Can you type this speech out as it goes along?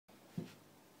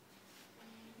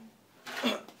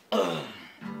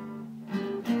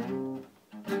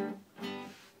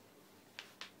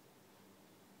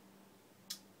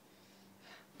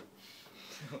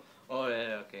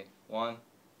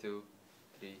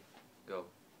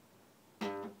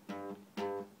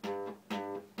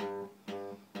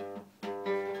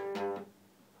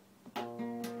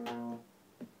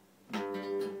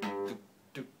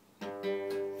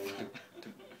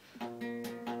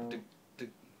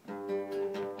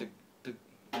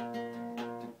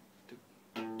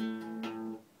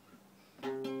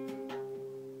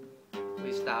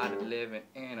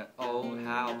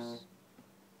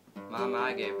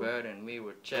I gave birth and we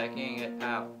were checking it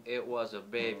out. It was a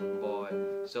baby boy,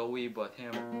 so we bought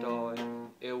him a toy.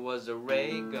 It was a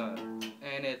ray gun,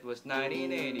 and it was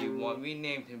 1981. We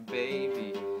named him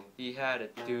Baby. He had a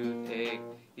toothache.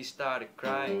 He started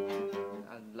crying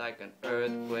like an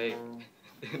earthquake.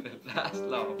 Didn't last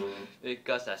long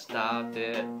because I stopped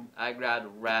it. I grabbed a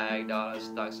rag doll and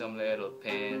stuck some little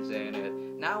pins in it.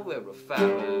 Now we're a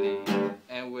family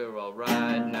and we're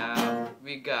alright now.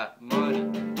 We got money,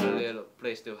 a little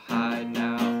place to hide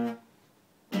now.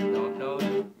 We don't know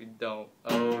you, we don't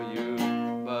owe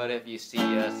you, but if you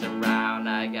see us around,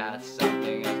 I got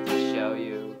something else to show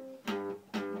you.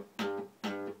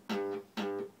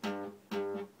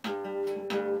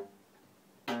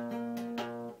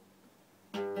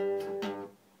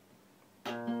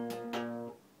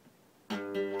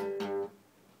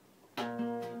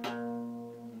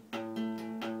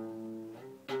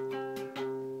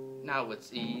 Now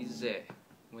it's easy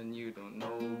when you don't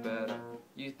know better.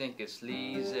 You think it's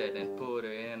sleazy, then put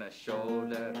it in a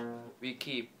shoulder. We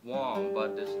keep warm,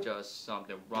 but there's just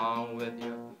something wrong with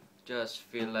you. Just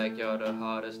feel like you're the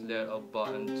hardest little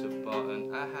button to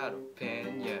button. I had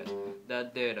opinions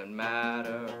that didn't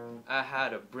matter. I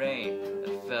had a brain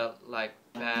that felt like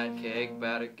pancake,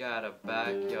 but I got a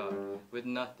backyard with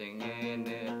nothing in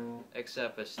it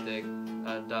except a stick,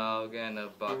 a dog, and a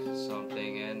box with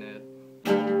something in it.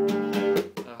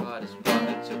 The hardest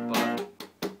button to button.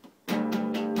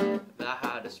 The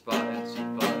hardest button to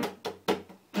button.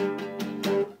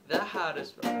 The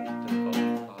hardest button to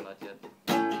button. Oh, not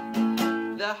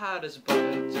yet. The hardest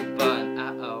button to button.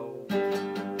 Uh-oh.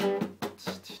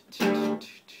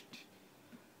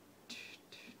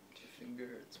 Finger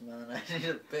hurts, man. I need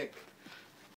a pick.